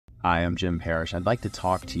Hi, I'm Jim Parrish. I'd like to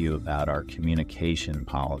talk to you about our communication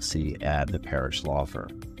policy at the Parrish Law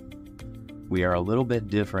Firm. We are a little bit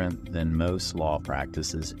different than most law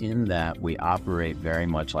practices in that we operate very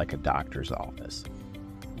much like a doctor's office.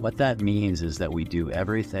 What that means is that we do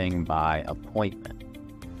everything by appointment.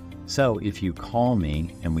 So if you call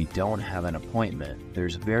me and we don't have an appointment,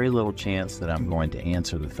 there's very little chance that I'm going to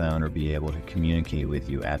answer the phone or be able to communicate with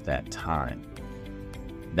you at that time.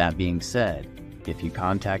 That being said, if you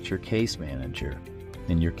contact your case manager,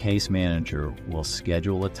 then your case manager will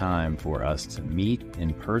schedule a time for us to meet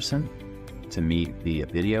in person, to meet via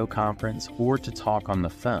video conference, or to talk on the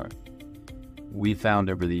phone. We found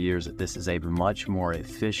over the years that this is a much more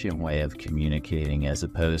efficient way of communicating as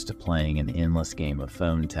opposed to playing an endless game of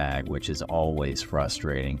phone tag, which is always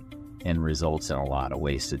frustrating and results in a lot of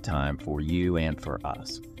wasted time for you and for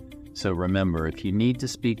us. So remember, if you need to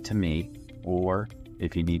speak to me or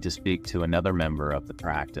if you need to speak to another member of the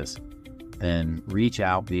practice, then reach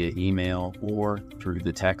out via email or through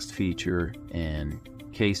the text feature in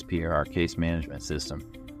CasePeer, our case management system.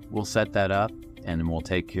 We'll set that up and we'll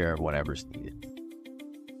take care of whatever's needed.